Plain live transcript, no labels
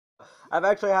I've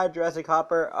actually had Jurassic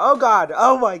Hopper. Oh god!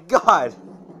 Oh my god!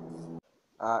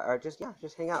 Or just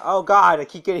hang out. Oh god! I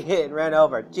keep getting hit and ran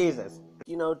over. Jesus.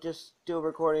 You know, just do a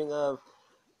recording of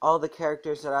all the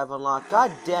characters that I've unlocked.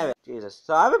 God damn it! Jesus.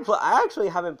 So I actually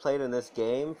haven't played in this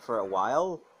game for a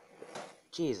while.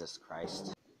 Jesus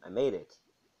Christ! I made it.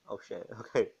 Oh shit.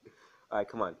 Okay. All right,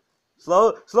 come on.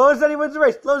 Slow as anyone's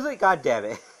race. Slow as it. God damn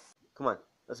it. Come on.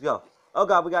 Let's go. Oh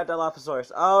god, we got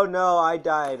Dilophosaurus. Oh no, I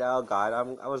died. Oh god,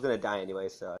 I was gonna die anyway,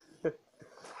 so.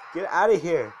 Get out of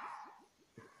here.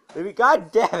 Maybe, god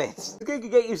damn it. This game can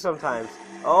get you sometimes.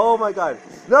 Oh my god.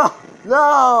 No! No!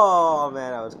 Oh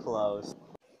man, that was close.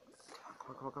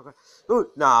 Come on. Ooh,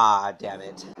 nah, damn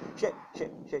it. Shit.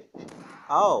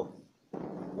 Oh.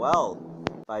 Well,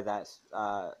 by that,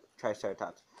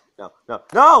 Triceratops.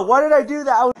 No! Why did I do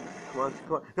that? Come on.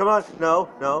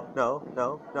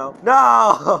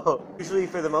 No! Usually,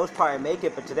 for the most part, I make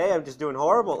it, but today I'm just doing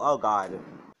horrible. Oh, God.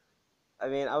 I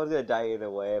mean, I was gonna die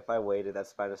either way. If I waited, that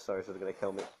Spinosaurus was gonna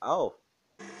kill me. Oh.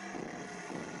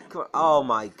 Come on. Oh,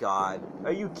 my God.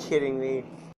 Are you kidding me?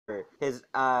 His,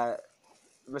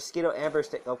 mosquito amber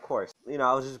stick, of course. You know,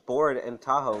 I was just bored in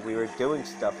Tahoe. We were doing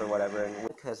stuff or whatever, and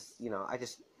because, you know,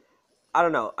 I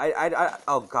don't know.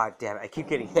 Oh god damn it! I keep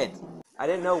getting hit. I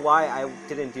didn't know why I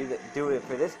didn't do it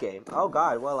for this game. Oh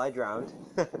god, well I drowned.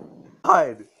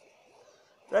 God,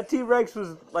 that T-Rex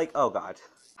was like, oh god,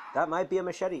 that might be a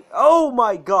machete. Oh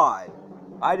my god,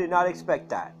 I did not expect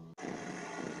that.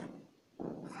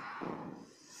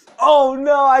 Oh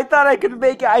no, I thought I could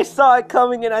make it. I saw it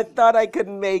coming and I thought I could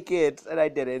make it, and I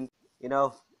didn't. You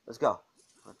know, let's go.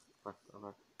 Come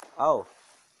on. Oh.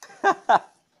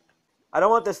 I don't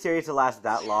want this series to last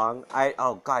that long.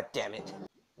 Oh god damn it.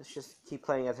 Let's just keep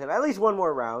playing as him. At least one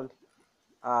more round.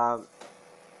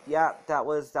 Yeah, that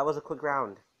was a quick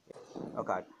round. Oh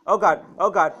god.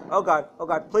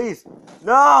 Please.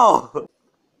 No!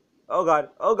 Oh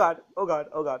god.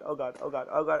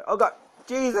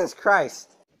 Jesus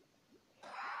Christ.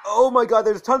 Oh my god,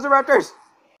 there's tons of raptors.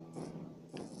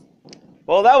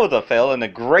 Well, that was a fail and a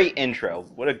great intro.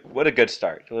 What a good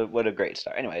start. What a great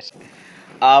start. Anyways.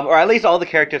 Or at least all the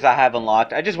characters I have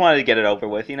unlocked. I just wanted to get it over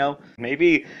with, you know?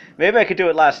 Maybe I could do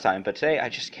it last time, but today I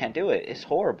just can't do it. It's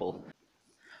horrible.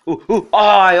 Ooh, oh,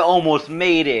 I almost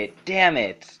made it. Damn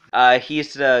it.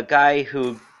 He's the guy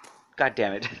who... God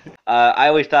damn it. I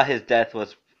always thought his death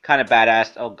was kind of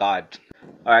badass. Oh, God.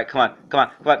 Alright, come on.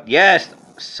 Yes!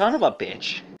 Son of a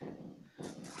bitch.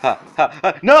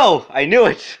 No! I knew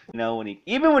it! No,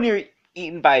 even when you're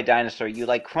eaten by a dinosaur, you,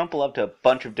 like, crumple up to a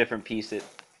bunch of different pieces.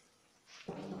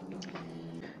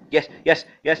 Yes.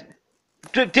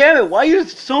 Damn it, why are there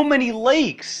so many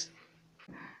lakes?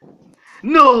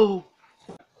 No!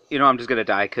 You know, I'm just gonna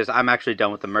die, because I'm actually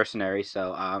done with the mercenary,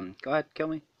 so, go ahead, kill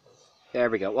me. There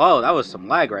we go. Whoa, that was some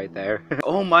lag right there.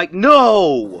 Oh my,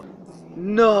 no!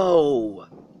 No!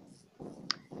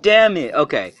 Damn it,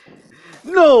 okay.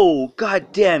 No!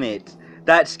 God damn it.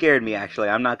 That scared me, actually,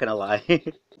 I'm not gonna lie.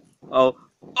 Oh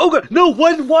god, no,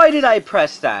 why did I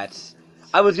press that?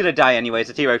 I was gonna die anyways,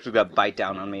 the T-Rex was gonna bite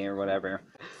down on me or whatever.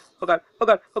 Oh god.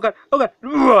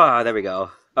 There we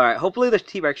go. Alright, hopefully the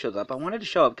T-Rex shows up. I wanted to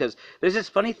show up because there's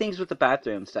just funny things with the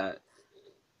bathrooms that...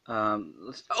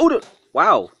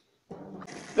 wow.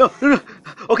 No.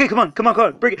 Okay, come on.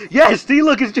 Bring it. Yes, see,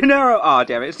 look, it's Gennaro. Aw,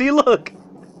 damn it. See, look.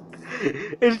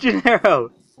 It's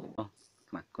Gennaro. Oh,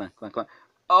 come on.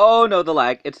 Oh, no, the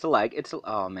lag. It's the lag.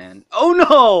 Oh, man. Oh,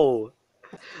 no.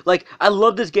 Like, I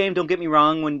love this game, don't get me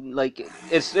wrong, when, like,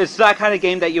 it's that kind of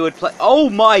game that you would play. Oh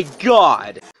my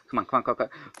god! Come on.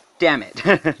 Damn it.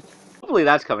 Hopefully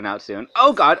that's coming out soon.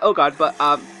 Oh god,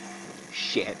 but,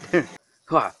 shit.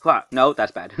 No,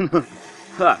 that's bad.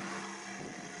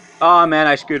 Oh man,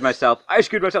 I screwed myself.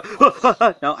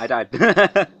 No, I died.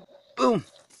 Boom!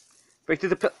 Break through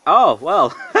the oh,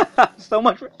 well. So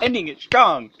much for ending it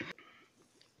strong.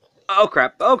 Oh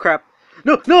crap.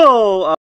 No!